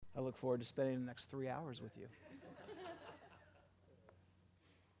look forward to spending the next 3 hours with you.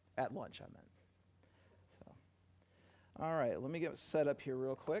 At lunch, I meant. So, all right, let me get set up here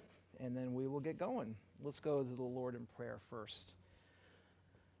real quick, and then we will get going. Let's go to the Lord in prayer first.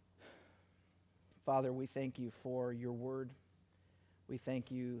 Father, we thank you for your word. We thank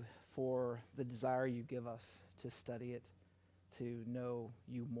you for the desire you give us to study it, to know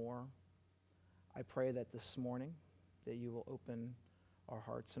you more. I pray that this morning that you will open our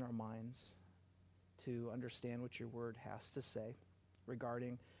hearts and our minds to understand what your word has to say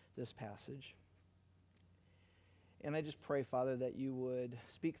regarding this passage. And I just pray, Father, that you would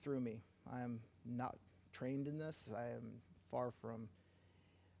speak through me. I am not trained in this. I am far from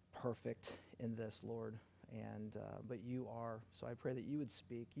perfect in this, Lord, but you are. So I pray that you would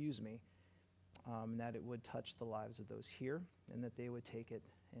speak, use me, and that it would touch the lives of those here, and that they would take it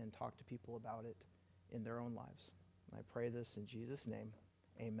and talk to people about it in their own lives. And I pray this in Jesus' name.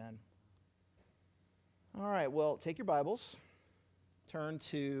 Amen. All right, well, take your Bibles. Turn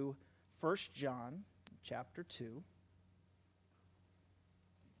to 1 John chapter 2.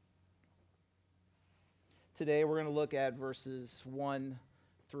 Today we're going to look at verses 1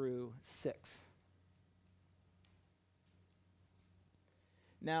 through 6.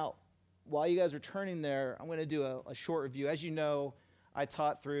 Now, while you guys are turning there, I'm going to do a short review. As you know, I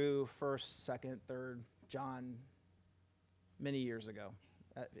taught through 1st, 2nd, 3rd John many years ago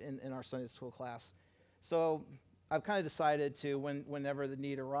in our Sunday school class. So I've kind of decided to, whenever the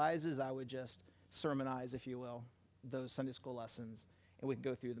need arises, I would just sermonize, if you will, those Sunday school lessons, and we can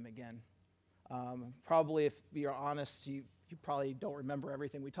go through them again. Probably, if you're honest, you probably don't remember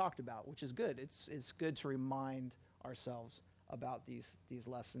everything we talked about, which is good. It's good to remind ourselves about these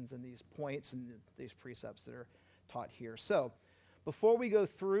lessons and these points and these precepts that are taught here. So before we go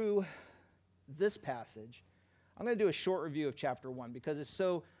through this passage, I'm going to do a short review of chapter 1 because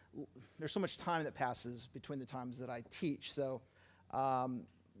there's so much time that passes between the times that I teach. So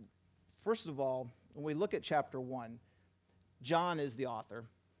first of all, when we look at chapter 1, John is the author.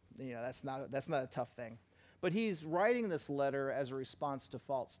 You know, that's not a tough thing. But he's writing this letter as a response to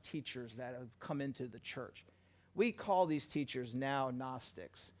false teachers that have come into the church. We call these teachers now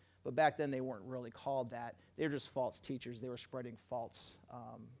Gnostics, but back then they weren't really called that. They were just false teachers. They were spreading false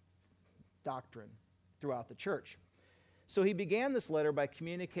doctrine throughout the church. So he began this letter by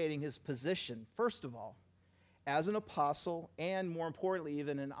communicating his position, first of all, as an apostle and, more importantly,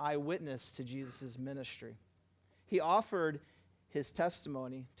 even an eyewitness to Jesus' ministry. He offered his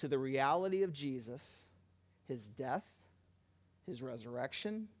testimony to the reality of Jesus, his death, his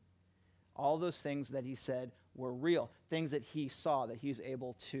resurrection, all those things that he said were real, things that he saw, that he's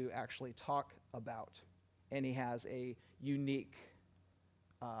able to actually talk about. And he has a unique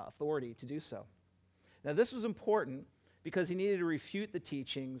authority to do so. Now, this was important because he needed to refute the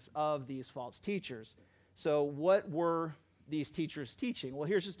teachings of these false teachers. So what were these teachers teaching? Well,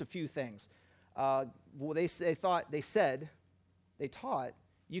 here's just a few things. They taught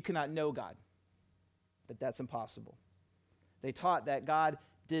you cannot know God, that's impossible. They taught that God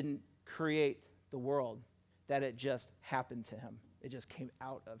didn't create the world, that it just happened to him. It just came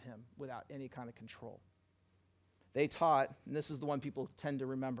out of him without any kind of control. They taught, and this is the one people tend to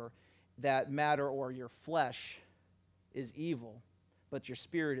remember, that matter or your flesh is evil, but your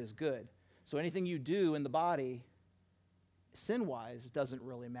spirit is good. So anything you do in the body, sin-wise, doesn't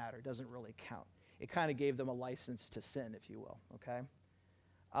really matter, doesn't really count. It kind of gave them a license to sin, if you will, okay?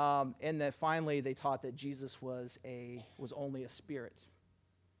 And that finally they taught that Jesus was only a spirit,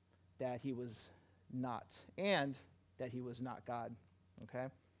 that he was not, and that he was not God, okay?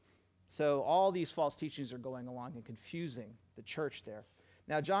 So all these false teachings are going along and confusing the church there.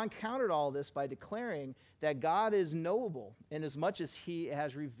 Now, John countered all this by declaring that God is knowable in as much as he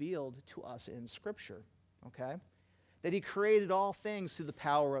has revealed to us in Scripture, okay? That he created all things through the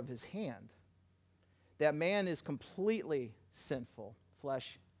power of his hand. That man is completely sinful,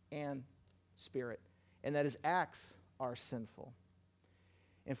 flesh and spirit, and that his acts are sinful.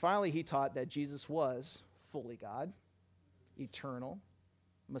 And finally, he taught that Jesus was fully God, eternal,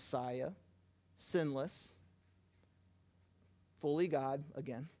 Messiah, sinless, fully God,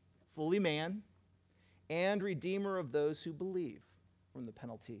 again, fully man, and Redeemer of those who believe from the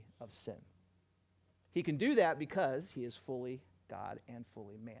penalty of sin. He can do that because he is fully God and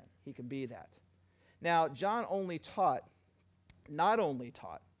fully man. He can be that. Now, John not only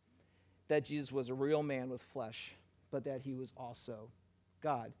taught that Jesus was a real man with flesh, but that he was also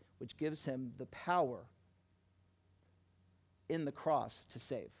God, which gives him the power in the cross to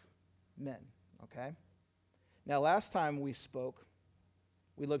save men, okay? Now, last time we spoke,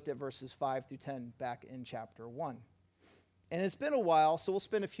 we looked at verses 5 through 10 back in chapter 1. And it's been a while, so we'll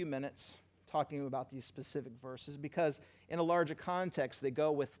spend a few minutes talking about these specific verses because in a larger context, they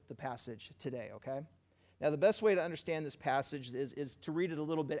go with the passage today, okay? Now, the best way to understand this passage is to read it a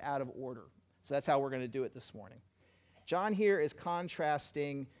little bit out of order. So that's how we're going to do it this morning. John here is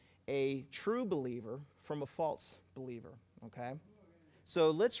contrasting a true believer from a false believer, okay?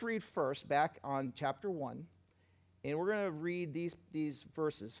 So let's read first back on chapter 1, and we're going to read these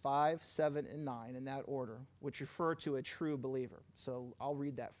verses 5, 7, and 9 in that order, which refer to a true believer. So I'll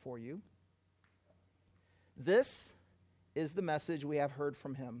read that for you. This is the message we have heard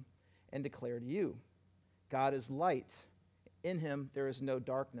from him and declare to you. God is light. In him there is no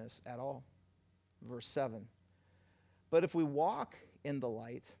darkness at all. Verse 7. But if we walk in the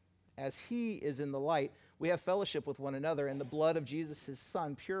light, as he is in the light, we have fellowship with one another, and the blood of Jesus, his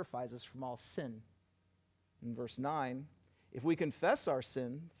son, purifies us from all sin. In verse 9, if we confess our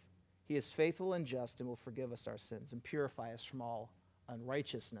sins, he is faithful and just and will forgive us our sins and purify us from all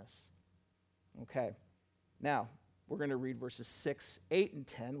unrighteousness. Okay, now we're going to read verses 6, 8, and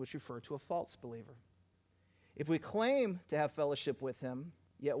 10, which refer to a false believer. If we claim to have fellowship with him,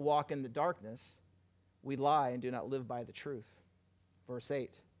 yet walk in the darkness, we lie and do not live by the truth. Verse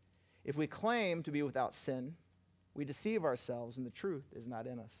 8, if we claim to be without sin, we deceive ourselves and the truth is not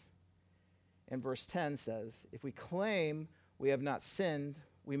in us. And verse 10 says, if we claim we have not sinned,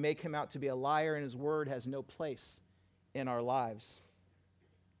 we make him out to be a liar and his word has no place in our lives.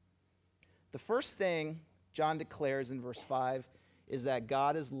 The first thing John declares in verse 5 is that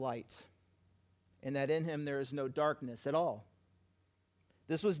God is light and that in him there is no darkness at all.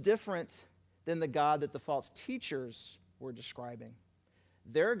 This was different than the God that the false teachers were describing.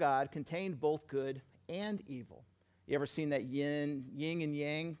 Their God contained both good and evil. You ever seen that yin and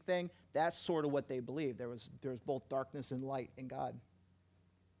yang thing? That's sort of what they believed. There was both darkness and light in God.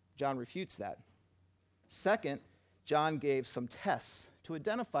 John refutes that. Second, John gave some tests to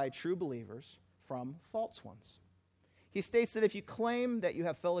identify true believers from false ones. He states that if you claim that you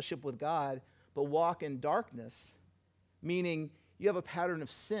have fellowship with God but walk in darkness, meaning you have a pattern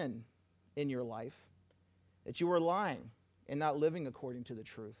of sin in your life, that you are lying and not living according to the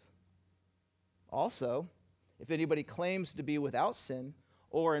truth. Also, if anybody claims to be without sin,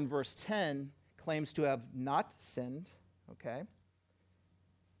 or in verse 10, claims to have not sinned, okay,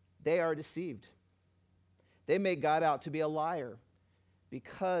 they are deceived. They make God out to be a liar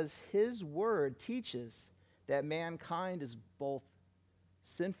because his word teaches that mankind is both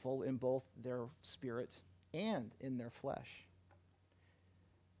sinful in both their spirit and in their flesh.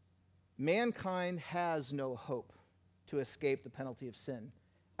 Mankind has no hope to escape the penalty of sin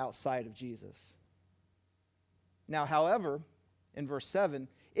outside of Jesus. Now, however, in verse 7,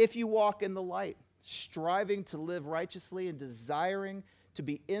 if you walk in the light, striving to live righteously and desiring to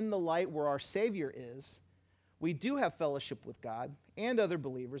be in the light where our Savior is, we do have fellowship with God and other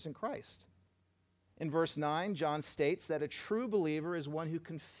believers in Christ. In verse 9, John states that a true believer is one who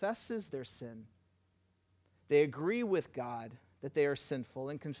confesses their sin. They agree with God that they are sinful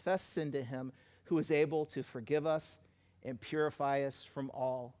and confess sin to him who is able to forgive us and purify us from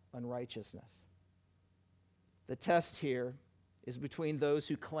all unrighteousness. The test here is between those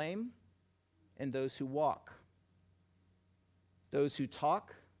who claim and those who walk, those who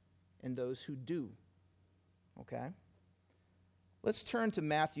talk and those who do. Okay? Let's turn to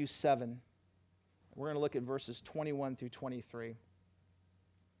Matthew 7. We're going to look at verses 21 through 23.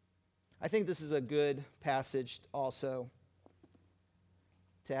 I think this is a good passage also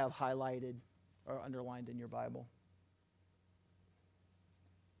to have highlighted or underlined in your Bible.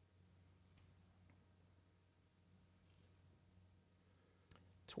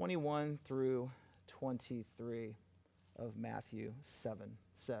 (21 through 23) of Matthew 7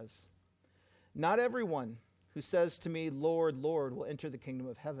 says, "Not everyone who says to me, 'Lord, Lord,' will enter the kingdom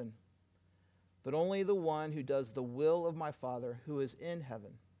of heaven, but only the one who does the will of my Father who is in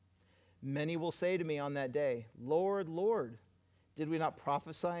heaven. Many will say to me on that day, 'Lord, Lord, did we not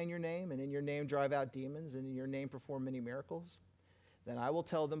prophesy in your name, and in your name drive out demons, and in your name perform many miracles?' Then I will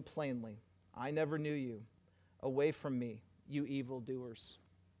tell them plainly, 'I never knew you. Away from me, you evildoers.'"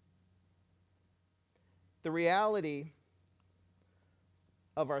 The reality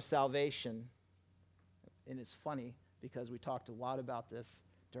of our salvation, and it's funny because we talked a lot about this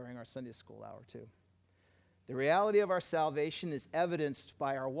during our Sunday school hour too. The reality of our salvation is evidenced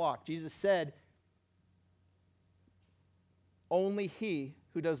by our walk. Jesus said, "Only he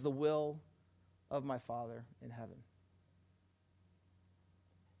who does the will of my Father in heaven."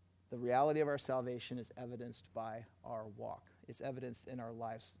 The reality of our salvation is evidenced by our walk. It's evidenced in our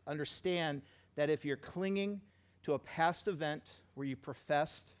lives. Understand that if you're clinging to a past event where you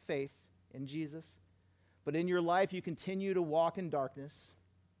professed faith in Jesus, but in your life you continue to walk in darkness,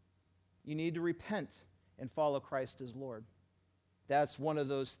 you need to repent and follow Christ as Lord. That's one of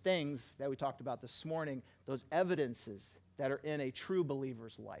those things that we talked about this morning, those evidences that are in a true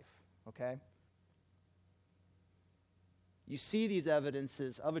believer's life, okay? You see these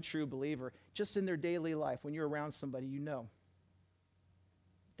evidences of a true believer just in their daily life. When you're around somebody, you know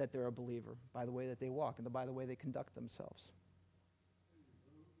that they're a believer by the way that they walk and by the way they conduct themselves.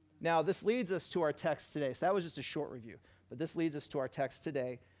 Now, this leads us to our text today. So that was just a short review. But this leads us to our text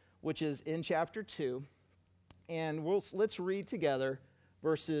today, which is in chapter 2. And let's read together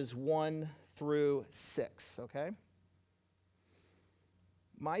verses 1 through 6, okay?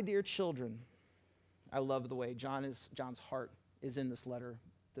 My dear children, I love the way John's heart is in this letter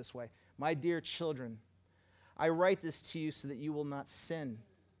this way. My dear children, I write this to you so that you will not sin.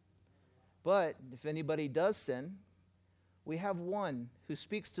 But if anybody does sin, we have one who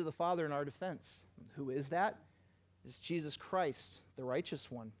speaks to the Father in our defense. Who is that? It's Jesus Christ, the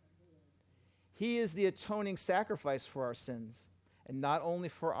righteous one. He is the atoning sacrifice for our sins, and not only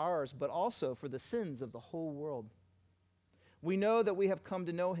for ours, but also for the sins of the whole world. We know that we have come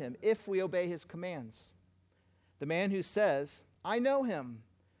to know him if we obey his commands. The man who says, I know him,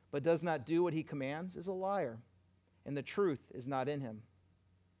 but does not do what he commands is a liar, and the truth is not in him.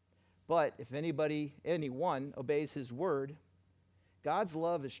 But if anyone obeys his word, God's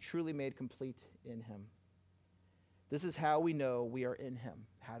love is truly made complete in him. This is how we know we are in him.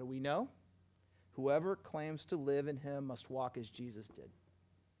 How do we know? Whoever claims to live in him must walk as Jesus did.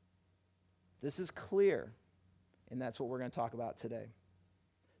 This is clear, and that's what we're going to talk about today.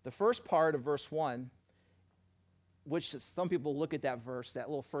 The first part of verse 1, which some people look at that verse, that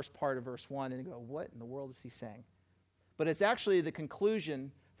little first part of verse 1, and go, what in the world is he saying? But it's actually the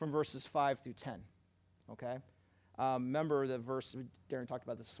conclusion from verses 5 through 10, okay? Remember the verse, Darren talked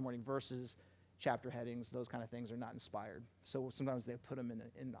about this morning, verses, chapter headings, those kind of things are not inspired. So sometimes they put them in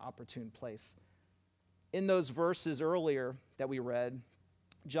an opportune place. In those verses earlier that we read,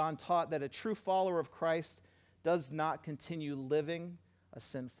 John taught that a true follower of Christ does not continue living a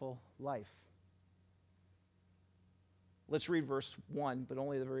sinful life. Let's read verse 1, but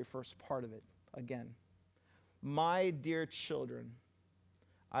only the very first part of it again. My dear children,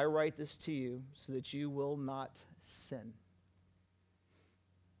 I write this to you so that you will not sin.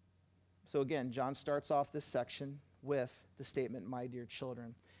 So again, John starts off this section with the statement, my dear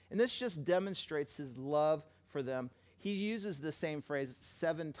children. And this just demonstrates his love for them. He uses the same phrase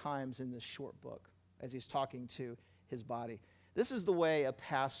 7 times in this short book as he's talking to his body. This is the way a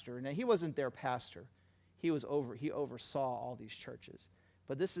pastor, now he wasn't their pastor. He oversaw all these churches.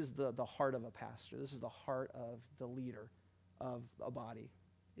 But this is the heart of a pastor. This is the heart of the leader of a body,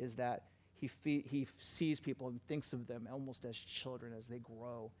 is that he sees people and thinks of them almost as children as they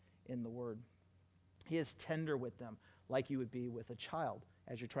grow in the word. He is tender with them like you would be with a child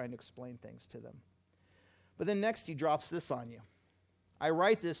as you're trying to explain things to them. But then next he drops this on you. I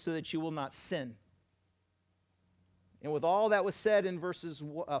write this so that you will not sin. And with all that was said in verses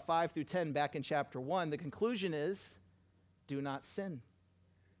 5 through 10 back in chapter 1, the conclusion is, do not sin.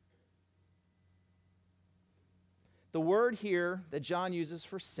 The word here that John uses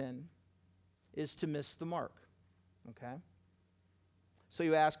for sin is to miss the mark, okay? So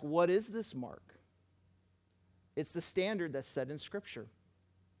you ask, what is this mark? It's the standard that's set in Scripture.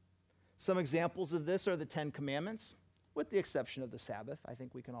 Some examples of this are the 10 Commandments, with the exception of the Sabbath. I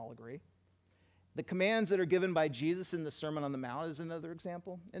think we can all agree. The commands that are given by Jesus in the Sermon on the Mount is another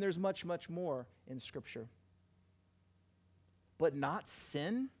example. And there's much, much more in Scripture. But not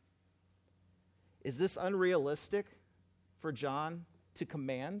sin? Is this unrealistic for John to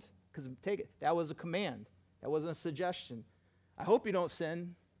command? Because take it, that was a command. That wasn't a suggestion. I hope you don't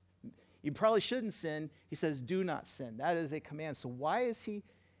sin. You probably shouldn't sin. He says, do not sin. That is a command. So why is he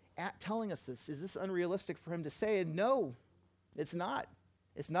telling us this? Is this unrealistic for him to say? And no, it's not.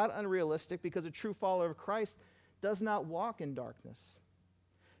 It's not unrealistic because a true follower of Christ does not walk in darkness,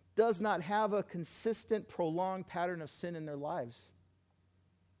 does not have a consistent, prolonged pattern of sin in their lives.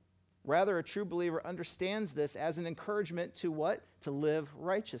 Rather, a true believer understands this as an encouragement to what? To live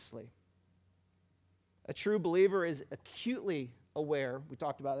righteously. A true believer is acutely aware, we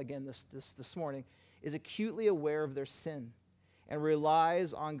talked about again this morning, is acutely aware of their sin and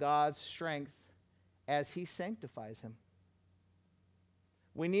relies on God's strength as he sanctifies him.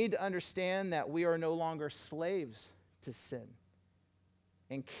 We need to understand that we are no longer slaves to sin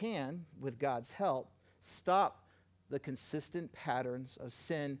and can, with God's help, stop the consistent patterns of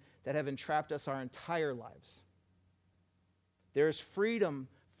sin that have entrapped us our entire lives. There is freedom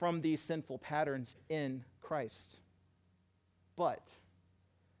from these sinful patterns in Christ. But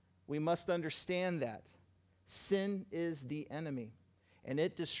we must understand that Sin is the enemy, and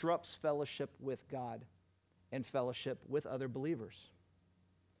it disrupts fellowship with God and fellowship with other believers.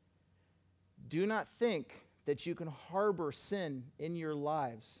 Do not think that you can harbor sin in your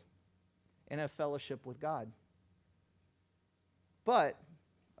lives and have fellowship with God. But,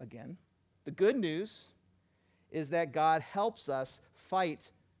 again, the good news is that God helps us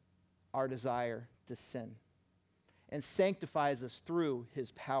fight our desire to sin and sanctifies us through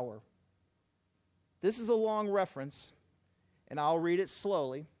his power. This is a long reference, and I'll read it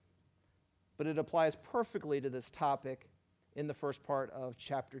slowly, but it applies perfectly to this topic in the first part of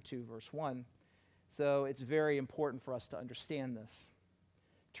chapter 2, verse 1. So it's very important for us to understand this.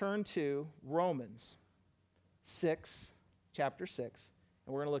 Turn to Romans 6, chapter 6,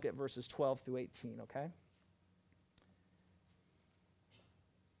 and we're going to look at verses 12 through 18, okay?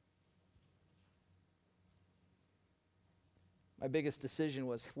 My biggest decision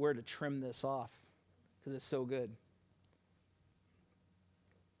was where to trim this off because it's so good.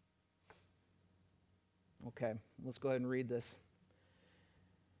 Okay, let's go ahead and read this.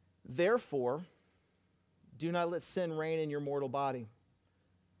 Therefore, do not let sin reign in your mortal body,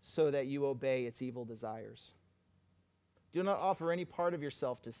 so that you obey its evil desires. Do not offer any part of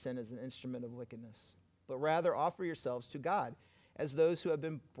yourself to sin as an instrument of wickedness, but rather offer yourselves to God as those who have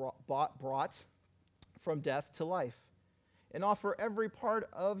been brought from death to life, and offer every part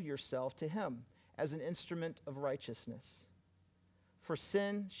of yourself to him as an instrument of righteousness. For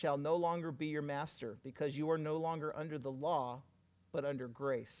sin shall no longer be your master, because you are no longer under the law, but under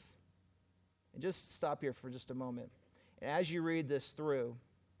grace. And just stop here for just a moment. And as you read this through,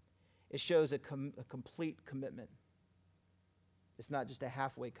 it shows a complete commitment. It's not just a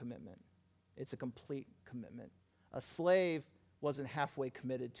halfway commitment. It's a complete commitment. A slave wasn't halfway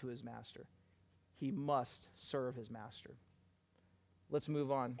committed to his master. He must serve his master. Let's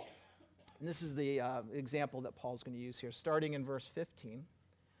move on. And this is the example that Paul's going to use here, starting in verse 15.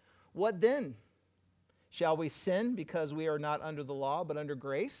 What then? Shall we sin because we are not under the law, but under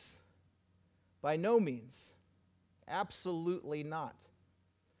grace? By no means. Absolutely not.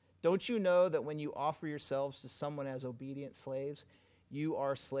 Don't you know that when you offer yourselves to someone as obedient slaves, you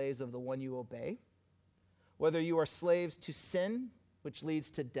are slaves of the one you obey? Whether you are slaves to sin, which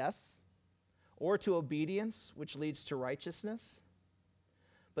leads to death, or to obedience, which leads to righteousness?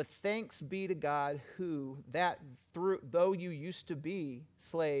 But thanks be to God though you used to be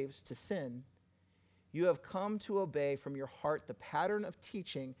slaves to sin, you have come to obey from your heart the pattern of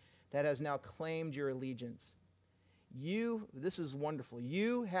teaching that has now claimed your allegiance. This is wonderful,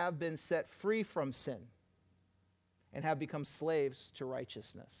 you have been set free from sin and have become slaves to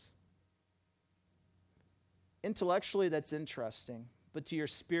righteousness. Intellectually, that's interesting, but to your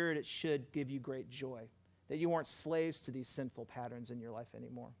spirit, it should give you great joy that you aren't slaves to these sinful patterns in your life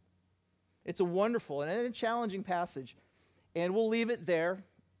anymore. It's a wonderful and a challenging passage, and we'll leave it there,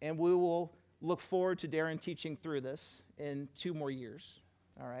 and we will look forward to Darren teaching through this in 2 more years,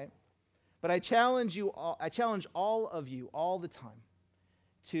 all right? But I challenge all of you all the time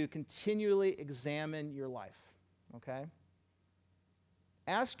to continually examine your life, okay?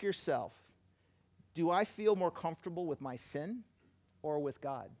 Ask yourself, do I feel more comfortable with my sin or with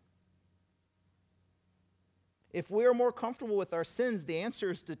God? If we are more comfortable with our sins, the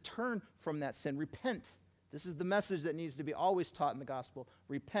answer is to turn from that sin. Repent. This is the message that needs to be always taught in the gospel.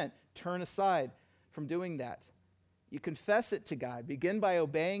 Repent. Turn aside from doing that. You confess it to God. Begin by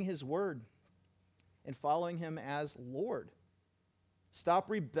obeying his word and following him as Lord. Stop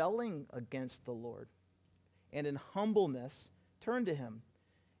rebelling against the Lord. And in humbleness, turn to him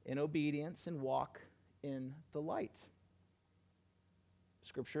in obedience and walk in the light.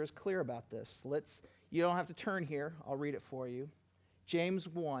 Scripture is clear about this. You don't have to turn here. I'll read it for you. James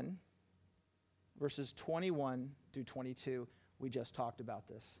 1, verses 21 through 22. We just talked about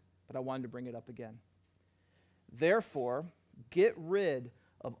this, but I wanted to bring it up again. Therefore, get rid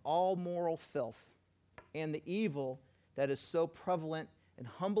of all moral filth and the evil that is so prevalent, and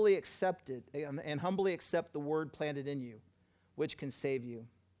humbly accept the word planted in you, which can save you.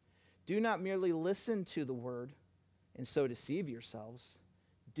 Do not merely listen to the word and so deceive yourselves.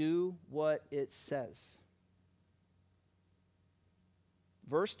 Do what it says.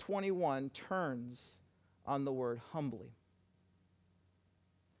 Verse 21 turns on the word humbly.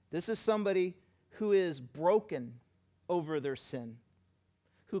 This is somebody who is broken over their sin,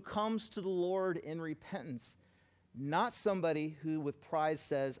 who comes to the Lord in repentance, not somebody who with pride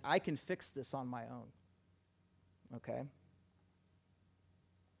says, I can fix this on my own. Okay?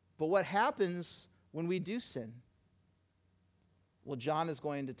 But what happens when we do sin? Well, John is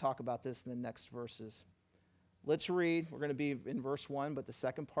going to talk about this in the next verses. Let's read. We're going to be in verse 1, but the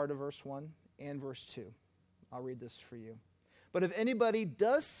second part of verse 1 and verse 2. I'll read this for you. But if anybody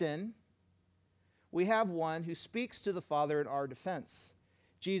does sin, we have one who speaks to the Father in our defense,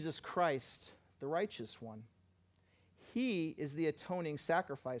 Jesus Christ, the righteous one. He is the atoning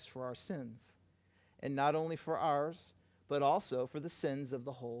sacrifice for our sins, and not only for ours, but also for the sins of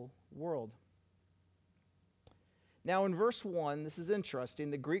the whole world. Now in verse 1, this is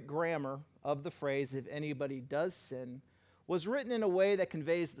interesting, the Greek grammar of the phrase, if anybody does sin, was written in a way that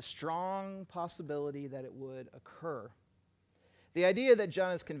conveys the strong possibility that it would occur. The idea that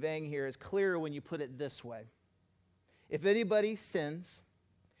John is conveying here is clearer when you put it this way. If anybody sins,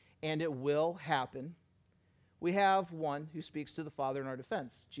 and it will happen, we have one who speaks to the Father in our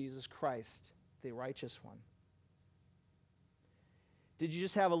defense, Jesus Christ, the righteous one. Did you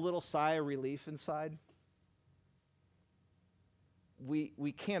just have a little sigh of relief inside?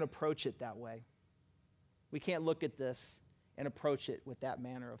 We can't approach it that way. We can't look at this and approach it with that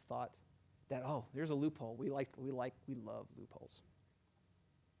manner of thought. That, oh, there's a loophole. We love loopholes.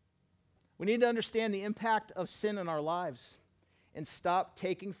 We need to understand the impact of sin in our lives and stop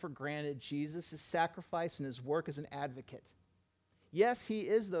taking for granted Jesus' sacrifice and his work as an advocate. Yes, he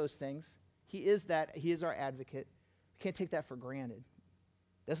is those things. He is that. He is our advocate. We can't take that for granted.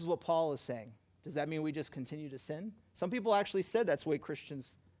 This is what Paul is saying. Does that mean we just continue to sin? Some people actually said that's the way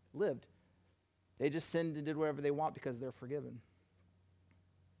Christians lived. They just sinned and did whatever they want because they're forgiven.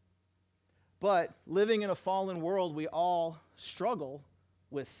 But living in a fallen world, we all struggle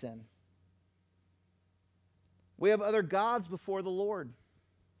with sin. We have other gods before the Lord.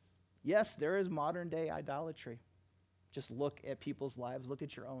 Yes, there is modern day idolatry. Just look at people's lives. Look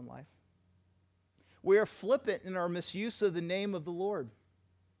at your own life. We are flippant in our misuse of the name of the Lord,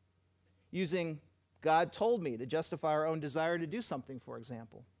 using God told me to justify our own desire to do something, for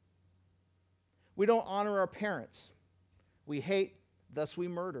example. We don't honor our parents. We hate, thus we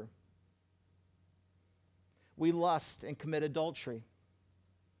murder. We lust and commit adultery.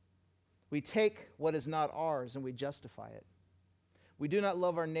 We take what is not ours and we justify it. We do not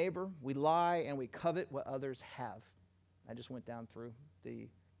love our neighbor. We lie and we covet what others have. I just went down through the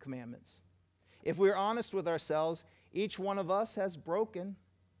commandments. If we're honest with ourselves, each one of us has broken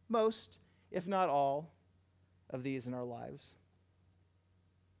most, if not all, of these in our lives.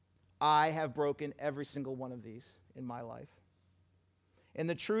 I have broken every single one of these in my life. And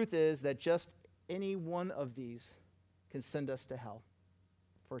the truth is that just any one of these can send us to hell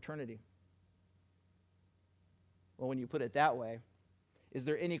for eternity. Well, when you put it that way, is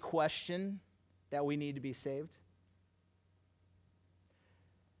there any question that we need to be saved?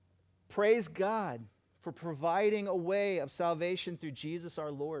 Praise God for providing a way of salvation through Jesus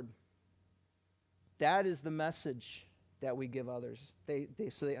our Lord. That is the message that we give others,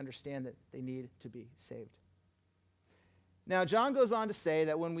 so they understand that they need to be saved. Now, John goes on to say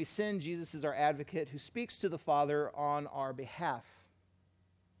that when we sin, Jesus is our advocate who speaks to the Father on our behalf.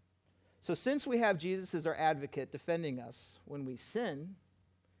 So since we have Jesus as our advocate defending us when we sin,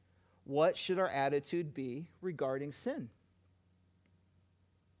 what should our attitude be regarding sin?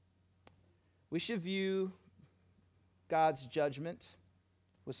 We should view God's judgment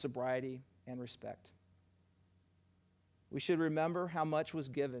with sobriety and respect. We should remember how much was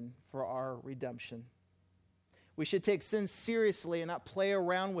given for our redemption. We should take sin seriously and not play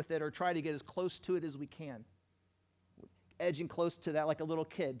around with it or try to get as close to it as we can. Edging close to that like a little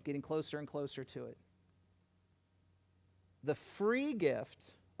kid, getting closer and closer to it. The free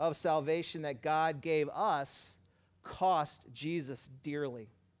gift of salvation that God gave us cost Jesus dearly.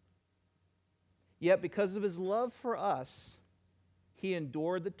 Yet because of his love for us, he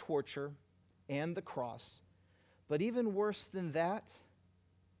endured the torture and the cross. But even worse than that,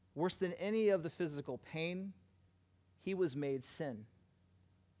 worse than any of the physical pain, he was made sin.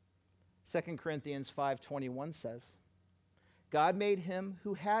 2 Corinthians 5:21 says, God made him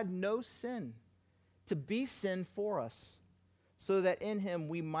who had no sin to be sin for us, so that in him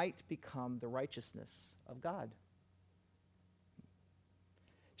we might become the righteousness of God.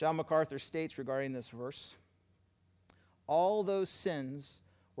 John MacArthur states regarding this verse, all those sins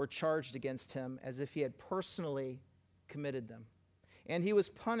were charged against him as if he had personally committed them, and he was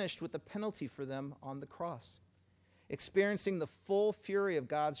punished with the penalty for them on the cross, experiencing the full fury of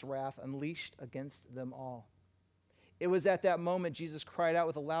God's wrath unleashed against them all. It was at that moment Jesus cried out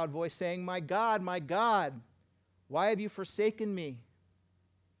with a loud voice, saying, my God, why have you forsaken me?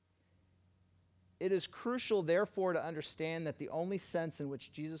 It is crucial, therefore, to understand that the only sense in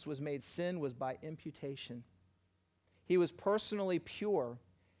which Jesus was made sin was by imputation. He was personally pure,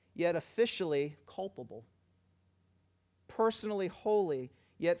 yet officially culpable. Personally holy,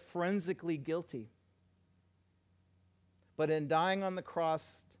 yet forensically guilty. But in dying on the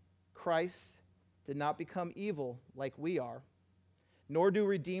cross, Christ did not become evil like we are, nor do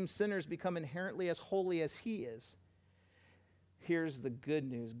redeemed sinners become inherently as holy as he is. Here's the good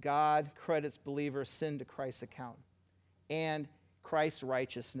news. God credits believers' sin to Christ's account and Christ's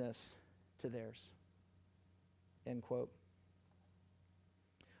righteousness to theirs. End quote.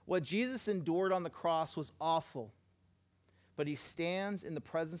 What Jesus endured on the cross was awful, but he stands in the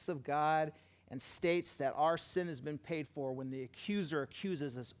presence of God and states that our sin has been paid for when the accuser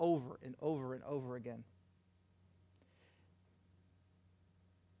accuses us over and over and over again.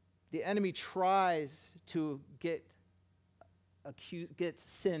 The enemy tries to get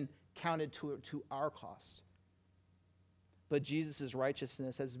sin counted to our cost. But Jesus'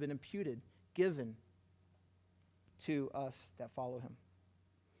 righteousness has been imputed, given to us that follow him.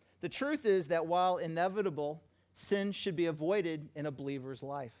 The truth is that while inevitable, sin should be avoided in a believer's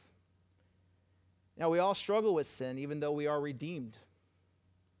life. Now, we all struggle with sin, even though we are redeemed.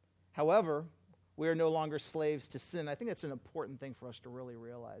 However, we are no longer slaves to sin. I think that's an important thing for us to really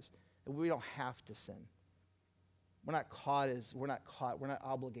realize, that we don't have to sin. We're not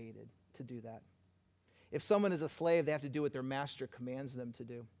obligated to do that. If someone is a slave, they have to do what their master commands them to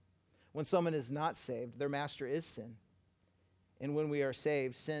do. When someone is not saved, their master is sin. And when we are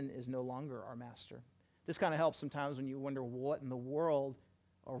saved, sin is no longer our master. This kind of helps sometimes when you wonder what in the world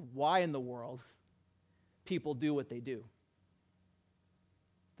or why in the world people do what they do.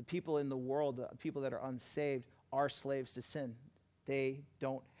 The people in the world, the people that are unsaved, are slaves to sin. They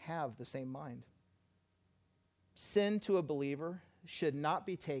don't have the same mind. Sin to a believer should not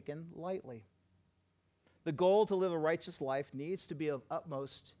be taken lightly. The goal to live a righteous life needs to be of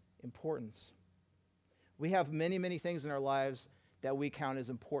utmost importance. We have many, many things in our lives that we count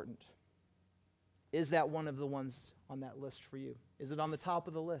as important. Is that one of the ones on that list for you? Is it on the top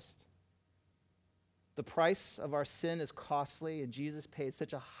of the list? The price of our sin is costly, and Jesus paid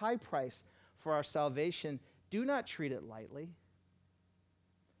such a high price for our salvation. Do not treat it lightly.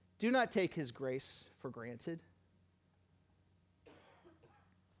 Do not take his grace for granted.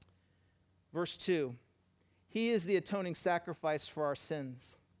 Verse 2, he is the atoning sacrifice for our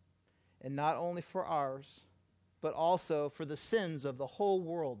sins, and not only for ours, but also for the sins of the whole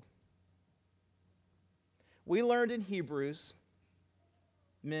world. We learned in Hebrews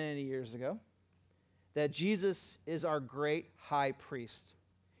many years ago that Jesus is our great high priest.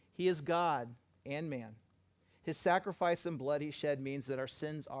 He is God and man. His sacrifice and blood he shed means that our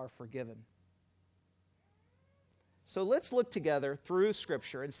sins are forgiven. So let's look together through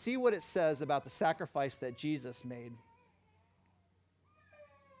Scripture and see what it says about the sacrifice that Jesus made.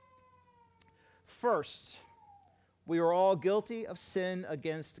 First, we are all guilty of sin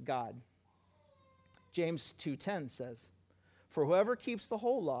against God. James 2:10 says, "For whoever keeps the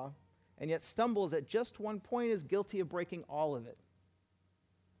whole law and yet stumbles at just one point is guilty of breaking all of it."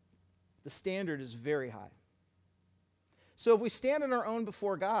 The standard is very high. So if we stand on our own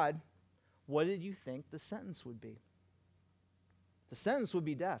before God, what did you think the sentence would be? The sentence would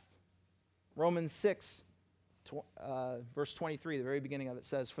be death. Romans 6, verse 23, the very beginning of it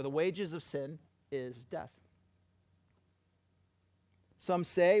says, "For the wages of sin is death." Some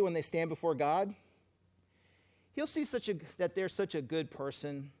say when they stand before God, he'll see that they're such a good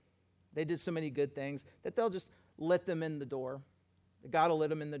person, they did so many good things, that they'll just let them in the door. God will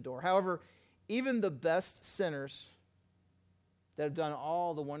let them in the door. However, even the best sinners that have done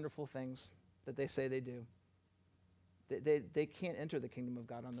all the wonderful things that they say they do, they can't enter the kingdom of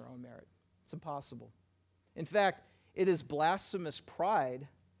God on their own merit. It's impossible. In fact, it is blasphemous pride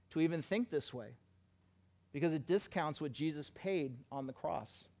to even think this way, because it discounts what Jesus paid on the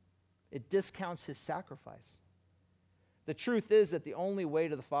cross. It discounts his sacrifice. The truth is that the only way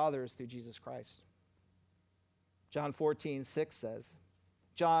to the Father is through Jesus Christ. John 14:6 says,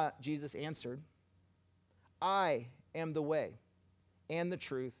 Jesus answered, "I am the way and the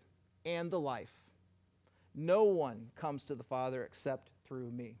truth and the life. No one comes to the Father except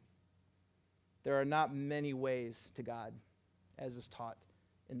through me." There are not many ways to God, as is taught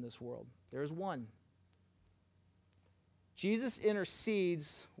in this world. There is one. Jesus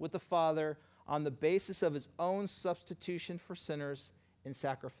intercedes with the Father on the basis of his own substitution for sinners in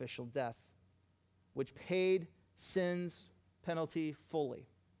sacrificial death, which paid sin's penalty fully.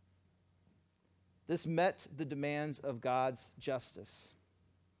 This met the demands of God's justice.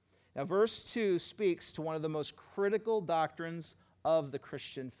 Now, verse 2 speaks to one of the most critical doctrines of the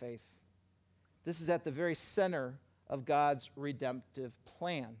Christian faith. This is at the very center of God's redemptive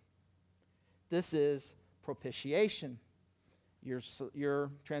plan. This is propitiation.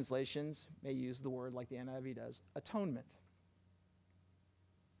 Your translations may use the word, like the NIV does, atonement.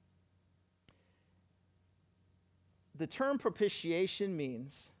 The term propitiation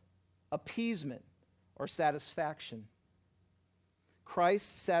means appeasement, or satisfaction.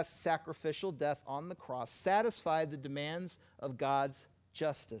 Christ's sacrificial death on the cross satisfied the demands of God's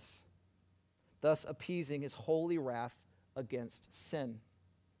justice, thus appeasing his holy wrath against sin.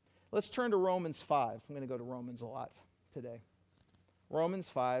 Let's turn to Romans 5. I'm going to go to Romans a lot today. Romans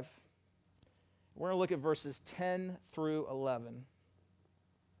 5. We're going to look at verses 10 through 11.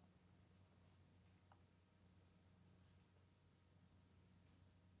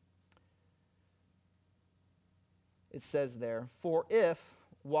 It says there, "For if,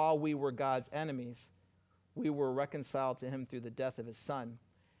 while we were God's enemies, we were reconciled to him through the death of his Son,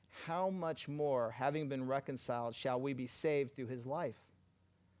 how much more, having been reconciled, shall we be saved through his life?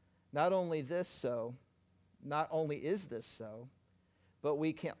 Not only is this so, but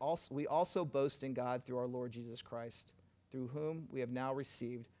we also boast in God through our Lord Jesus Christ, through whom we have now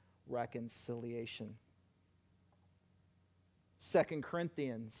received reconciliation." 2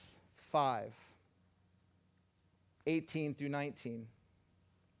 Corinthians 5, 18 through 19.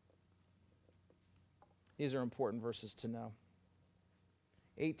 These are important verses to know.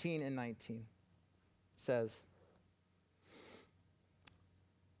 18 and 19 says,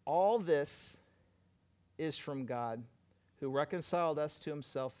 "All this is from God, who reconciled us to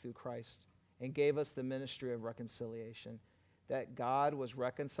himself through Christ and gave us the ministry of reconciliation, that God was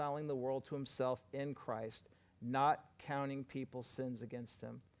reconciling the world to himself in Christ, not counting people's sins against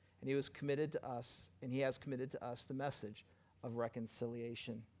him. And he has committed to us the message of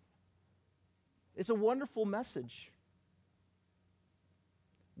reconciliation." It's a wonderful message.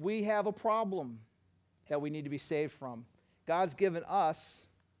 We have a problem that we need to be saved from. God's given us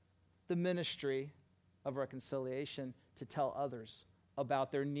the ministry of reconciliation to tell others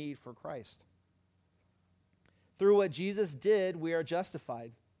about their need for Christ. Through what Jesus did, we are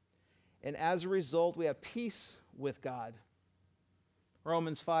justified. And as a result, we have peace with God.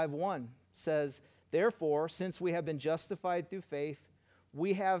 Romans 5:1 says, "Therefore, since we have been justified through faith,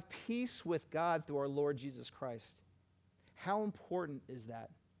 we have peace with God through our Lord Jesus Christ." How important is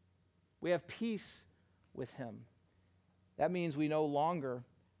that? We have peace with him. That means we no longer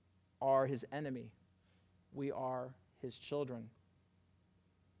are his enemy. We are his children.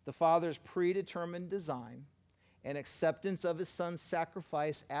 The Father's predetermined design and acceptance of his Son's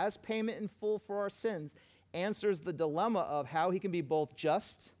sacrifice as payment in full for our sins answers the dilemma of how he can be both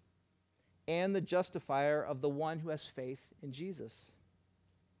just and the justifier of the one who has faith in Jesus.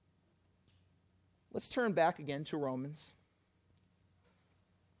 Let's turn back again to Romans.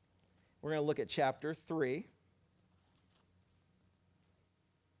 We're going to look at chapter 3,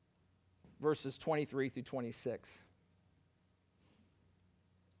 verses 23 through 26.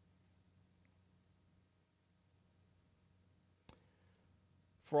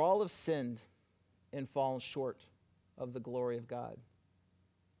 "For all have sinned and fallen short of the glory of God,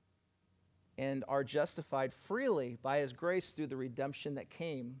 and are justified freely by his grace through the redemption that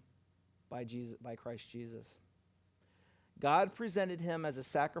came by Christ Jesus. God presented him as a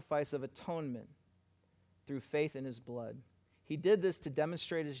sacrifice of atonement through faith in his blood. He did this to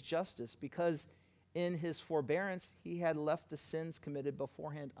demonstrate his justice, because in his forbearance he had left the sins committed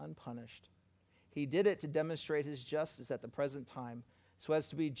beforehand unpunished. He did it to demonstrate his justice at the present time, so as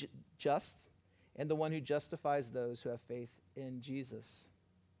to be just and the one who justifies those who have faith in Jesus."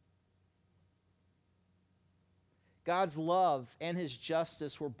 God's love and his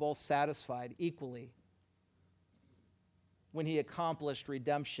justice were both satisfied equally when he accomplished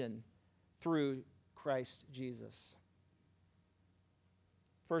redemption through Christ Jesus.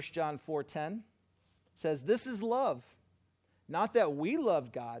 1 John 4:10 says, "This is love, not that we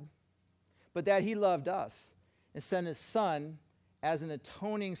loved God, but that he loved us and sent his Son as an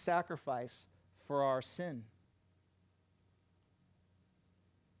atoning sacrifice for our sin."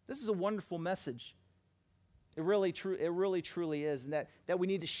 This is a wonderful message. It really truly is, and that we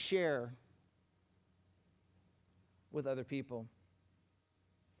need to share with other people.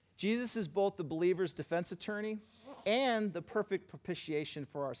 Jesus is both the believer's defense attorney and the perfect propitiation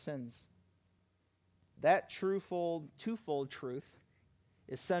for our sins. That twofold truth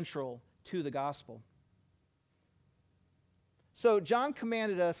is central to the gospel. So John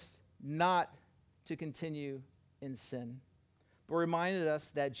commanded us not to continue in sin, but reminded us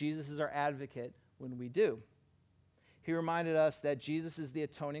that Jesus is our advocate when we do. He reminded us that Jesus is the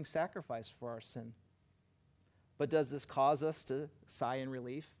atoning sacrifice for our sin. But does this cause us to sigh in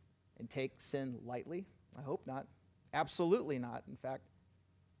relief and take sin lightly? I hope not. Absolutely not, in fact.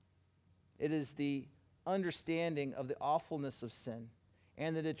 It is the understanding of the awfulness of sin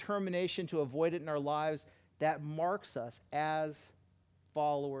and the determination to avoid it in our lives that marks us as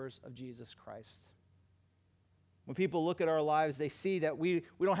followers of Jesus Christ. When people look at our lives, they see that we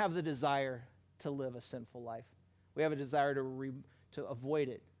don't have the desire to live a sinful life. We have a desire to avoid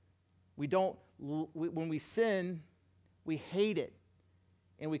it. When we sin, we hate it,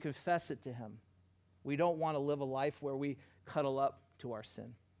 and we confess it to him. We don't want to live a life where we cuddle up to our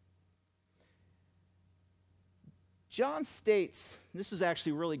sin. John states, and this is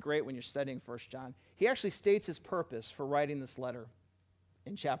actually really great when you're studying 1 John, he actually states his purpose for writing this letter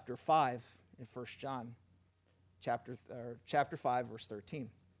in chapter 5 in 1 John, chapter 5, verse 13.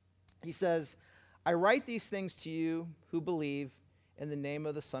 He says, I write these things to you who believe in the name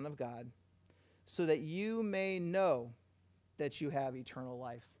of the Son of God, so that you may know that you have eternal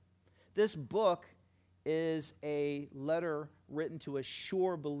life. This book is a letter written to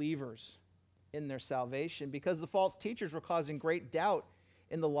assure believers in their salvation, because the false teachers were causing great doubt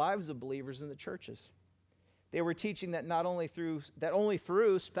in the lives of believers in the churches. They were teaching that only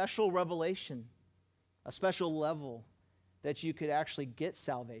through special revelation, a special level, that you could actually get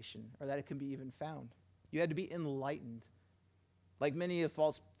salvation, or that it can be even found. You had to be enlightened. Like many of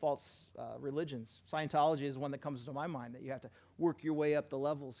false religions, Scientology is one that comes to my mind, that you have to work your way up the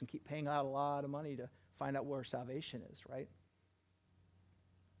levels and keep paying out a lot of money to find out where salvation is, right?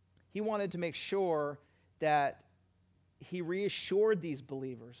 He wanted to make sure that he reassured these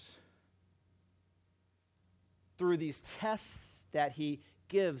believers through these tests that he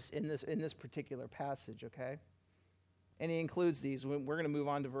gives in this particular passage, okay? And he includes these. We're going to move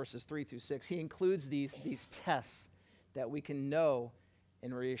on to verses 3 through 6. He includes these tests that we can know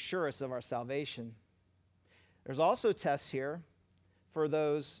and reassure us of our salvation. There's also tests here for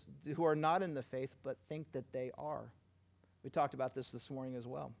those who are not in the faith but think that they are. We talked about this morning as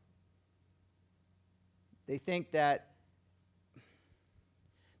well. They think that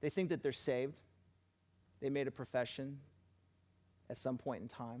they're saved. They made a profession at some point in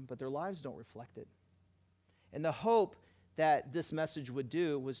time, but their lives don't reflect it. And the hope that this message would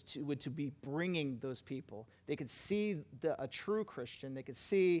do was to be bringing those people. They could see a true Christian. They could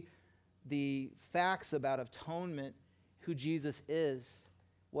see the facts about atonement, who Jesus is,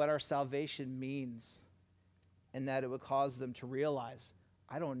 what our salvation means, and that it would cause them to realize,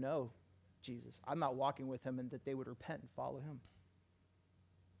 I don't know Jesus. I'm not walking with him, and that they would repent and follow him.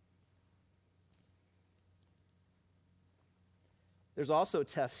 There's also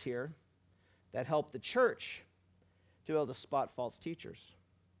tests here that help the church to be able to spot false teachers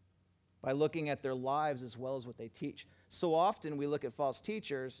by looking at their lives as well as what they teach. So often we look at false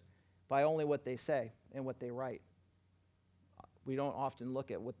teachers by only what they say and what they write. We don't often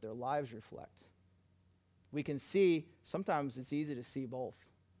look at what their lives reflect. We can see, sometimes it's easy to see both,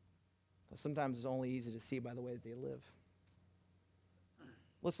 but sometimes it's only easy to see by the way that they live.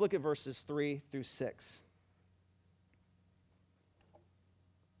 Let's look at verses 3 through 6.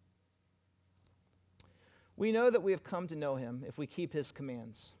 We know that we have come to know him if we keep his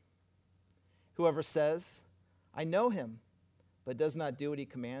commands. Whoever says, I know him, but does not do what he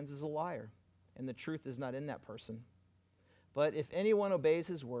commands is a liar, and the truth is not in that person. But if anyone obeys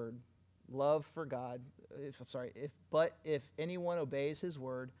his word, if anyone obeys his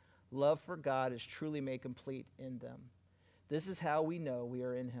word, love for God is truly made complete in them. This is how we know we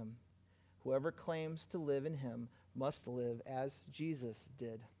are in him. Whoever claims to live in him must live as Jesus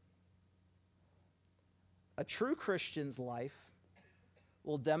did. A true Christian's life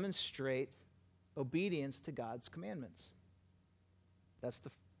will demonstrate obedience to God's commandments. That's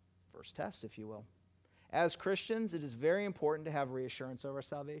the first test, if you will. As Christians, it is very important to have reassurance of our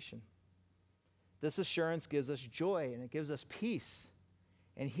salvation. This assurance gives us joy and it gives us peace.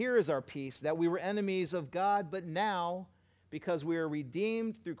 And here is our peace, that we were enemies of God, but now, because we are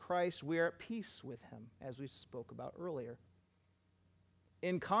redeemed through Christ, we are at peace with him, as we spoke about earlier.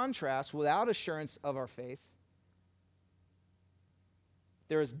 In contrast, without assurance of our faith,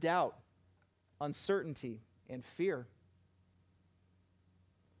 there is doubt, uncertainty, and fear.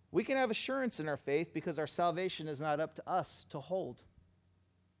 We can have assurance in our faith because our salvation is not up to us to hold.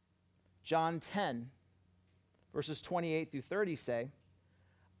 John 10, verses 28 through 30 say,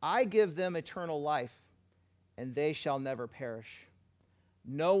 I give them eternal life, and they shall never perish.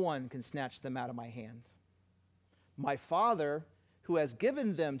 No one can snatch them out of my hand. My Father, who has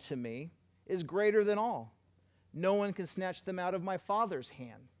given them to me, is greater than all. No one can snatch them out of my Father's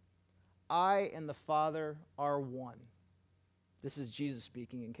hand. I and the Father are one. This is Jesus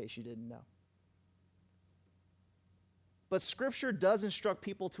speaking, in case you didn't know. But Scripture does instruct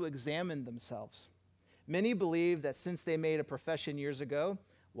people to examine themselves. Many believe that since they made a profession years ago,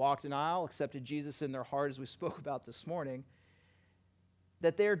 walked an aisle, accepted Jesus in their heart, as we spoke about this morning,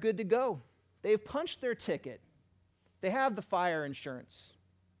 that they are good to go. They've punched their ticket. They have the fire insurance.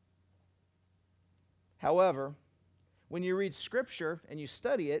 However, when you read Scripture and you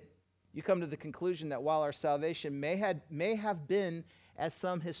study it, you come to the conclusion that while our salvation may have been at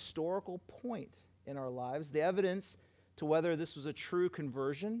some historical point in our lives, the evidence to whether this was a true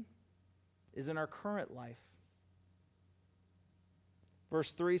conversion is in our current life.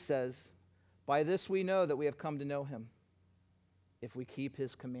 Verse 3 says, "By this we know that we have come to know him, if we keep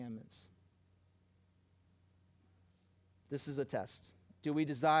his commandments." This is a test. Do we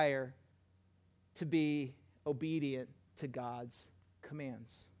desire to be obedient to God's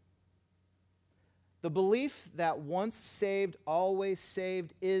commands? The belief that once saved, always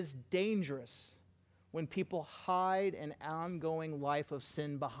saved is dangerous when people hide an ongoing life of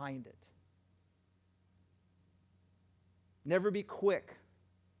sin behind it. Never be quick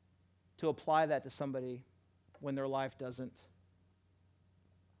to apply that to somebody when their life doesn't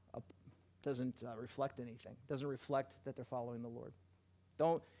reflect anything, doesn't reflect that they're following the Lord.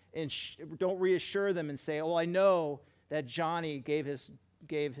 Don't reassure them and say, "Oh, I know that Johnny gave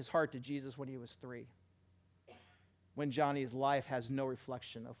his heart to Jesus when he was 3," when Johnny's life has no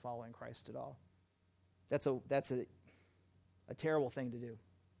reflection of following Christ at all. That's a terrible thing to do.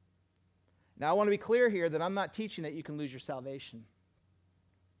 Now, I want to be clear here that I'm not teaching that you can lose your salvation.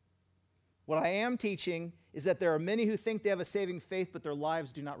 What I am teaching is that there are many who think they have a saving faith, but their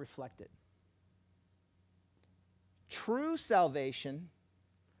lives do not reflect it. True salvation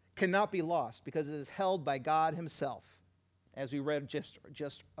cannot be lost because it is held by God himself, as we read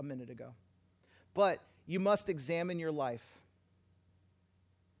just a minute ago. But you must examine your life.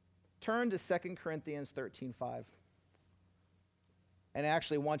 Turn to 2 Corinthians 13:5. And I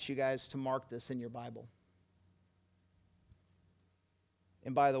actually want you guys to mark this in your Bible.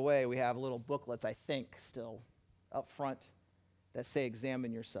 And by the way, we have little booklets, I think, still up front that say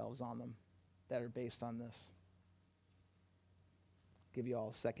examine yourselves on them that are based on this. Give you all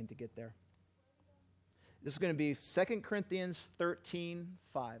a second to get there. This is going to be 2 Corinthians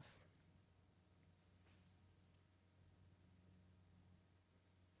 13:5.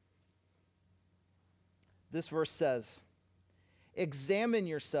 This verse says, "Examine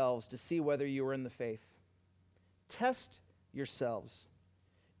yourselves to see whether you are in the faith. Test yourselves.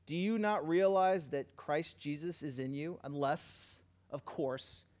 Do you not realize that Christ Jesus is in you, unless, of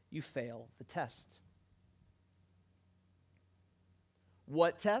course, you fail the test?"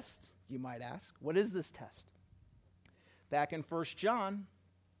 What test, you might ask? What is this test? Back in 1 John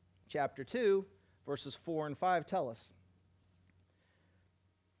chapter 2, verses 4 and 5 tell us,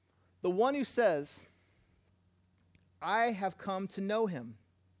 "The one who says, 'I have come to know him,'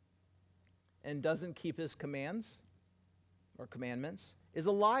 and doesn't keep his commands or commandments is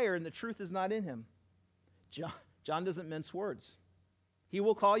a liar, and the truth is not in him." John doesn't mince words. He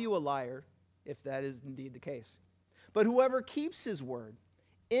will call you a liar if that is indeed the case. "But whoever keeps his word,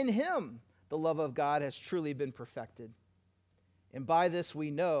 in him the love of God has truly been perfected. And by this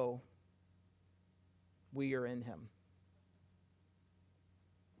we know we are in him."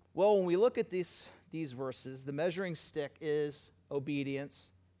 Well, when we look at these verses, the measuring stick is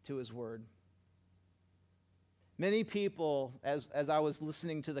obedience to his word. Many people, as I was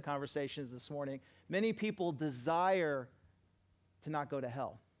listening to the conversations this morning, many people desire to not go to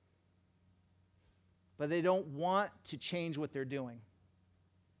hell. But they don't want to change what they're doing.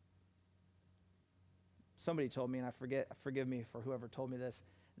 Somebody told me, and forgive me for whoever told me this,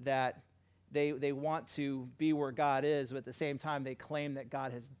 that they want to be where God is, but at the same time they claim that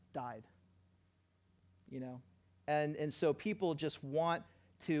God has died. You know? And so people just want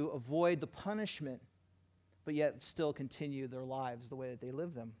to avoid the punishment, but yet still continue their lives the way that they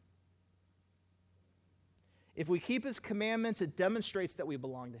live them. If we keep his commandments, it demonstrates that we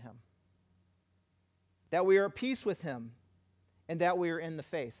belong to him, that we are at peace with him, and that we are in the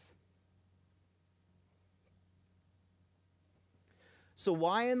faith. So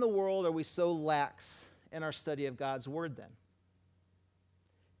why in the world are we so lax in our study of God's word then?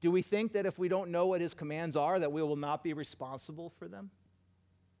 Do we think that if we don't know what his commands are, that we will not be responsible for them?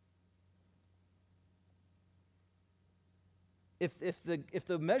 If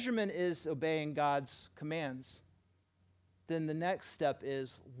the measurement is obeying God's commands, then the next step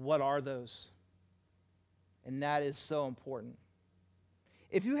is, what are those? And that is so important.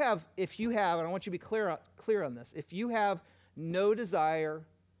 If you have, and I want you to be clear on this, if you have no desire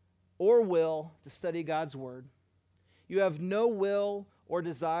or will to study God's word, you have no will or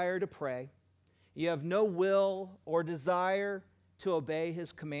desire to pray, you have no will or desire to obey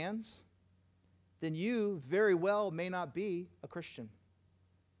his commands, then you very well may not be a Christian.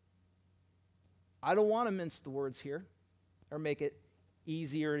 I don't want to mince the words here or make it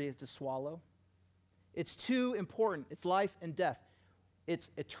easier to swallow. It's too important. It's life and death. It's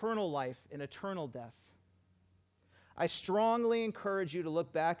eternal life and eternal death. I strongly encourage you to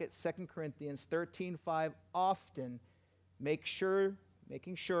look back at 2 Corinthians 13:5 often, making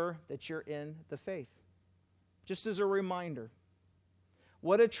sure that you're in the faith. Just as a reminder,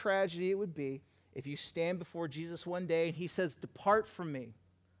 what a tragedy it would be if you stand before Jesus one day and he says, "Depart from me,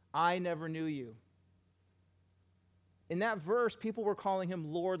 I never knew you." In that verse, people were calling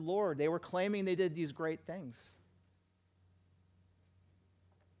him Lord, Lord. They were claiming they did these great things.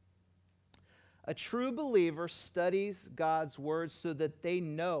 A true believer studies God's word so that they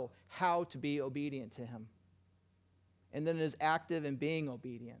know how to be obedient to him, and then is active in being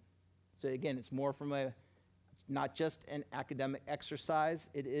obedient. So again, it's more from not just an academic exercise,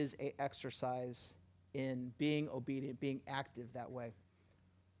 it is an exercise in being obedient, being active that way.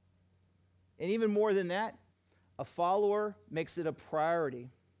 And even more than that, a follower makes it a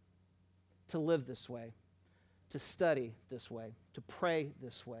priority to live this way, to study this way, to pray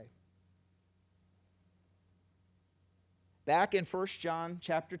this way. Back in 1 John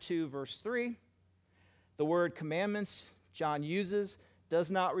chapter 2, verse 3, the word commandments John uses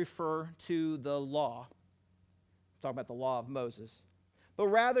does not refer to the law. I'm talking about the law of Moses, but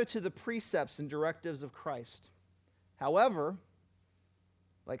rather to the precepts and directives of Christ. However,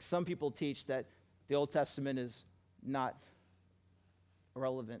 like some people teach that the Old Testament is not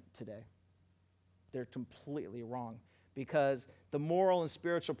relevant today. They're completely wrong, because the moral and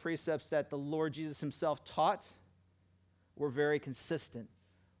spiritual precepts that the Lord Jesus himself taught were very consistent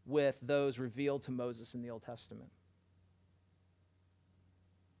with those revealed to Moses in the Old Testament.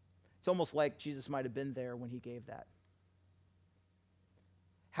 It's almost like Jesus might have been there when he gave that.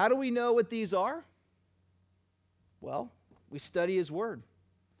 How do we know what these are? Well, we study his word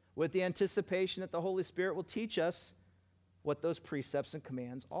with the anticipation that the Holy Spirit will teach us what those precepts and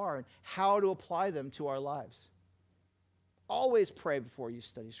commands are and how to apply them to our lives. Always pray before you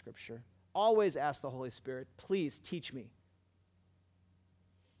study Scripture. Always ask the Holy Spirit, please teach me.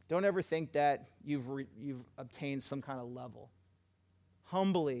 Don't ever think that you've obtained some kind of level.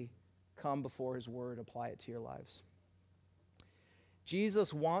 Humbly come before his word, apply it to your lives.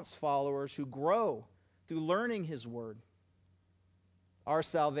 Jesus wants followers who grow through learning his word. Our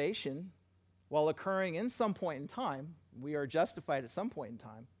salvation, while occurring in some point in time, we are justified at some point in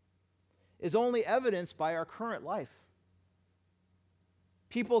time, is only evidenced by our current life.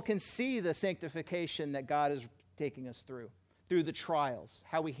 People can see the sanctification that God is taking us through the trials,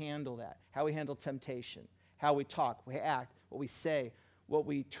 how we handle that, how we handle temptation, how we talk, we act, what we say, what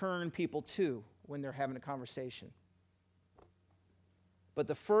we turn people to when they're having a conversation. But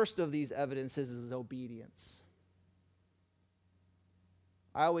the first of these evidences is obedience.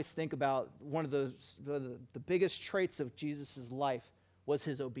 I always think about one of the biggest traits of Jesus' life was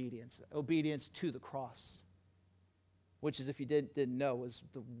his obedience to the cross, which is, if you didn't know, was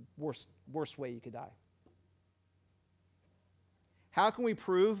the worst way you could die. How can we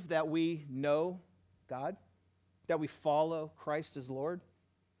prove that we know God, that we follow Christ as Lord?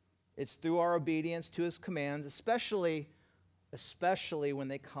 It's through our obedience to his commands, especially when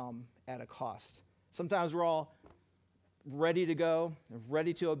they come at a cost. Sometimes we're all ready to go,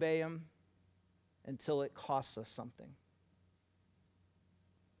 ready to obey him, until it costs us something.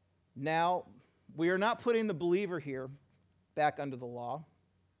 Now, we are not putting the believer here back under the law,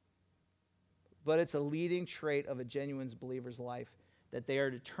 but it's a leading trait of a genuine believer's life that they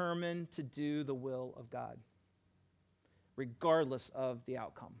are determined to do the will of God, regardless of the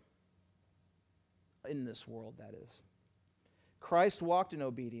outcome. In this world, that is. Christ walked in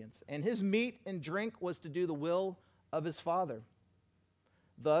obedience, and his meat and drink was to do the will of his Father.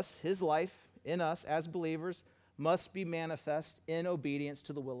 Thus, his life in us as believers must be manifest in obedience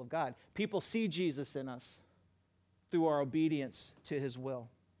to the will of God. People see Jesus in us through our obedience to his will.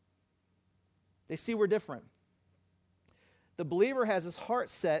 They see we're different. The believer has his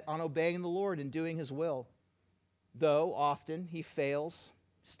heart set on obeying the Lord and doing his will, though often he fails,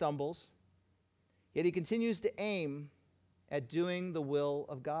 stumbles, yet he continues to aim at doing the will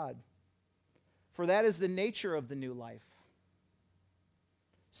of God. For that is the nature of the new life.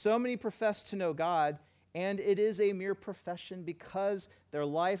 So many profess to know God, and it is a mere profession because their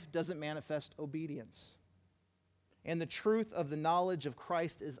life doesn't manifest obedience. And the truth of the knowledge of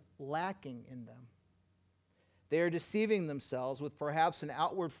Christ is lacking in them. They are deceiving themselves with perhaps an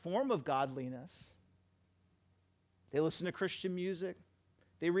outward form of godliness. They listen to Christian music.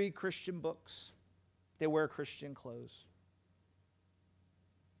 They read Christian books. They wear Christian clothes.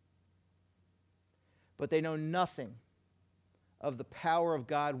 But they know nothing of the power of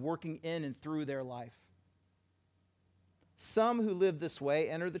God working in and through their life. Some who live this way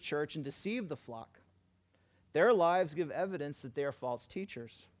enter the church and deceive the flock. Their lives give evidence that they are false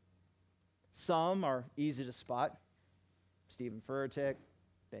teachers. Some are easy to spot. Stephen Furtick,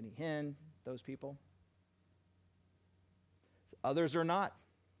 Benny Hinn, those people. Others are not.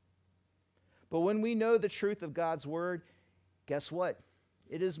 But when we know the truth of God's word, guess what?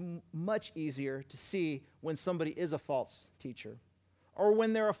 It is much easier to see when somebody is a false teacher or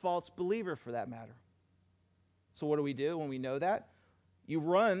when they're a false believer for that matter. So what do we do when we know that? You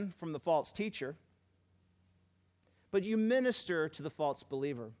run from the false teacher, but you minister to the false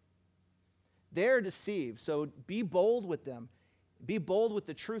believer. They're deceived, so be bold with them. Be bold with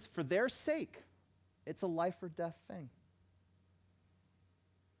the truth for their sake. It's a life or death thing.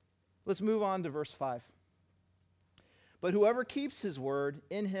 Let's move on to verse 5. But whoever keeps his word,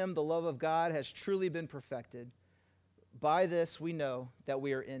 in him the love of God has truly been perfected. By this we know that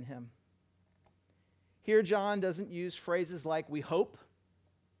we are in him. Here John doesn't use phrases like we hope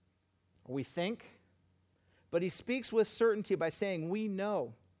or we think, but he speaks with certainty by saying we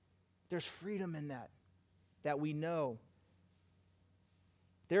know. There's freedom in that we know.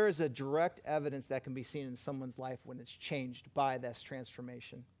 There is a direct evidence that can be seen in someone's life when it's changed by this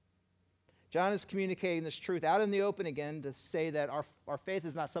transformation. John is communicating this truth out in the open again to say that our faith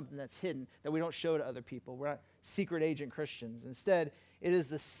is not something that's hidden, that we don't show to other people. We're not secret agent Christians. Instead, it is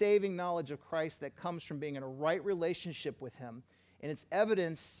the saving knowledge of Christ that comes from being in a right relationship with him, and it's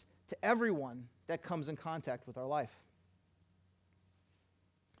evidence to everyone that comes in contact with our life.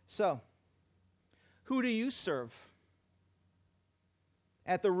 So, who do you serve?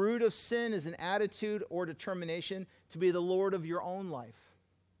 At the root of sin is an attitude or determination to be the Lord of your own life.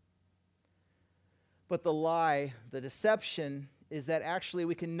 But the lie, the deception, is that actually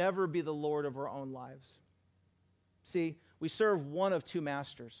we can never be the Lord of our own lives. See, we serve one of two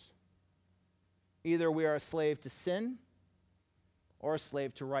masters. Either we are a slave to sin or a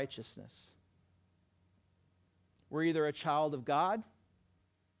slave to righteousness. We're either a child of God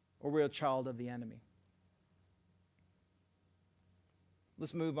or we're a child of the enemy.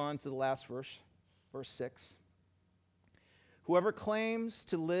 Let's move on to the last verse, verse 6. Whoever claims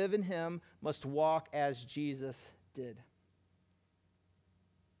to live in him must walk as Jesus did.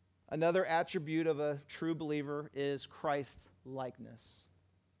 Another attribute of a true believer is Christ-likeness.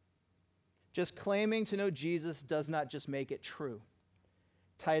 Just claiming to know Jesus does not just make it true.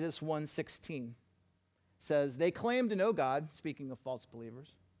 Titus 1:16 says, they claim to know God, speaking of false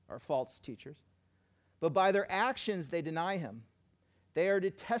believers, or false teachers, but by their actions they deny him. They are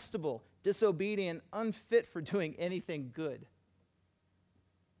detestable, disobedient, unfit for doing anything good.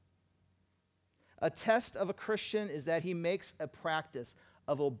 A test of a Christian is that he makes a practice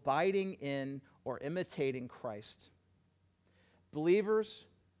of abiding in or imitating Christ. Believers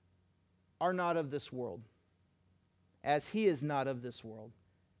are not of this world, as he is not of this world,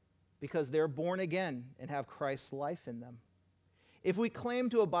 because they're born again and have Christ's life in them. If we claim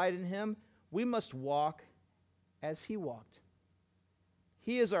to abide in him, we must walk as he walked.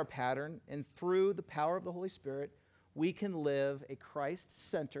 He is our pattern, and through the power of the Holy Spirit, we can live a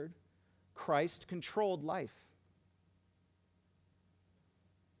Christ-centered, Christ-controlled life.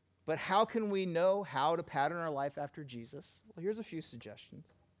 But how can we know how to pattern our life after Jesus? Well, here's a few suggestions.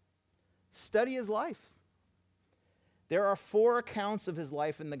 Study his life. There are 4 accounts of his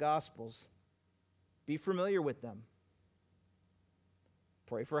life in the Gospels. Be familiar with them.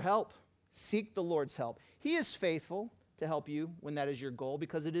 Pray for help. Seek the Lord's help. He is faithful to help you when that is your goal,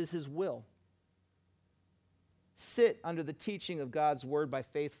 because it is his will. Sit under the teaching of God's word by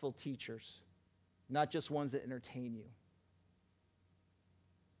faithful teachers, not just ones that entertain you.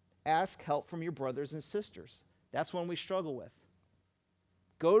 Ask help from your brothers and sisters. That's one we struggle with.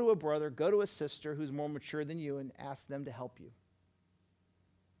 Go to a brother, go to a sister who's more mature than you and ask them to help you.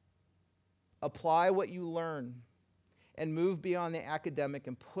 Apply what you learn and move beyond the academic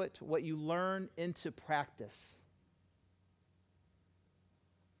and put what you learn into practice.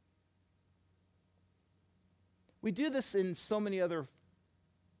 We do this in so many other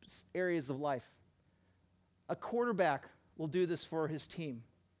areas of life. A quarterback will do this for his team.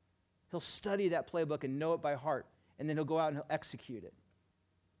 He'll study that playbook and know it by heart, and then he'll go out and he'll execute it.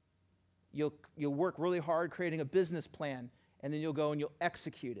 You'll work really hard creating a business plan, and then you'll go and you'll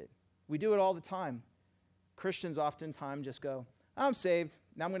execute it. We do it all the time. Christians oftentimes just go, I'm saved,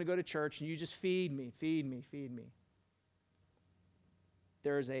 now I'm going to go to church, and you just feed me, feed me, feed me.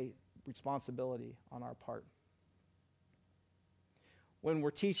 There is a responsibility on our part. When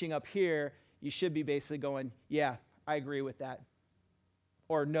we're teaching up here, you should be basically going, yeah, I agree with that.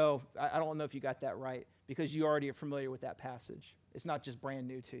 Or no, I don't know if you got that right, because you already are familiar with that passage. It's not just brand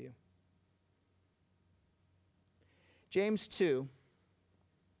new to you. James 2,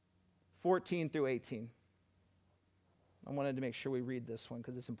 14 through 18. I wanted to make sure we read this one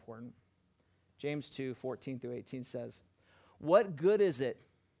because it's important. James 2, 14 through 18 says, What good is it,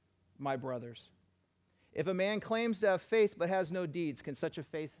 my brothers, if a man claims to have faith but has no deeds? Can such a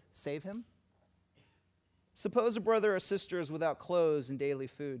faith save him? Suppose a brother or sister is without clothes and daily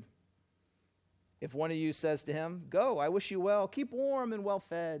food. If one of you says to him, "Go, I wish you well, keep warm and well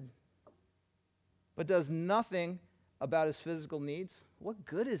fed," but does nothing about his physical needs, what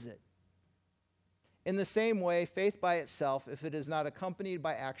good is it? In the same way, faith by itself, if it is not accompanied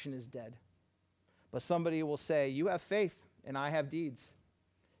by action, is dead. But somebody will say, "You have faith, and I have deeds.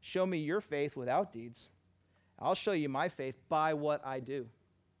 Show me your faith without deeds. I'll show you my faith by what I do."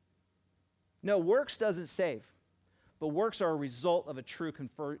 No, works doesn't save, but works are a result of a true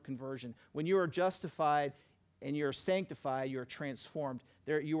conversion. When you are justified and you're sanctified, you're transformed.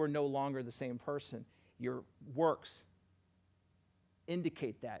 You are no longer the same person. Your works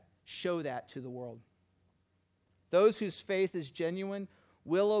indicate that, show that to the world. Those whose faith is genuine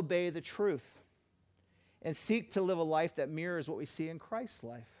will obey the truth and seek to live a life that mirrors what we see in Christ's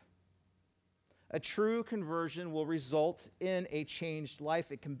life. A true conversion will result in a changed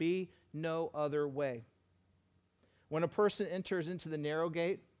life. It can be no other way. When a person enters into the narrow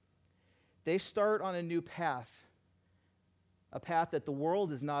gate, they start on a new path, a path that the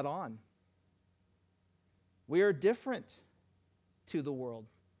world is not on. We are different to the world.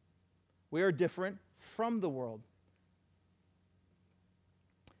 We are different from the world.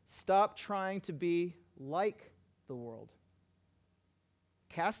 Stop trying to be like the world.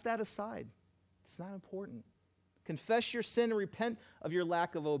 Cast that aside. It's not important. Confess your sin and repent of your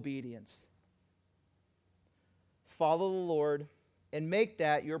lack of obedience. Follow the Lord and make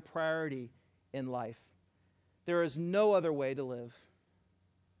that your priority in life. There is no other way to live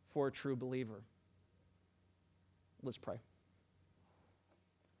for a true believer. Let's pray.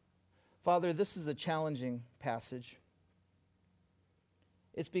 Father, this is a challenging passage.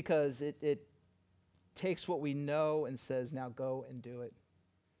 It's because it takes what we know and says, now go and do it.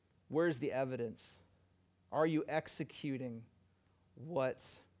 Where's the evidence? Are you executing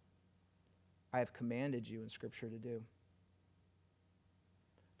what I have commanded you in Scripture to do?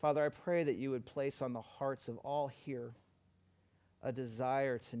 Father, I pray that you would place on the hearts of all here a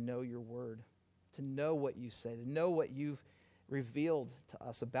desire to know your word, to know what you say, to know what you've revealed to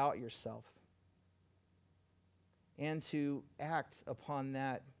us about yourself, and to act upon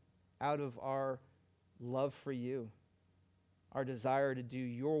that out of our love for you, our desire to do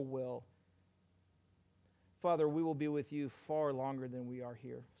your will. Father, we will be with you far longer than we are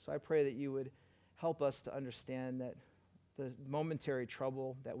here. So I pray that you would help us to understand that the momentary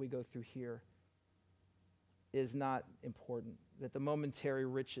trouble that we go through here is not important, that the momentary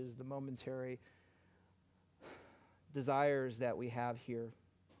riches, the momentary desires that we have here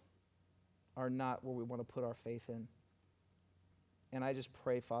are not where we want to put our faith in. And I just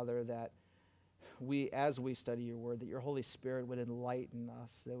pray, Father, that as we study your word, that your Holy Spirit would enlighten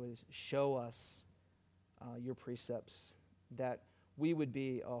us, that would show us your precepts, that we would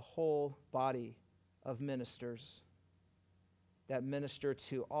be a whole body of ministers that minister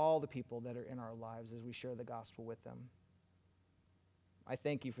to all the people that are in our lives as we share the gospel with them. I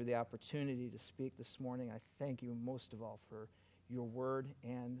thank you for the opportunity to speak this morning. I thank you most of all for your word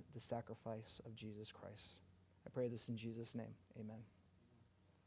and the sacrifice of Jesus Christ. I pray this in Jesus' name. Amen.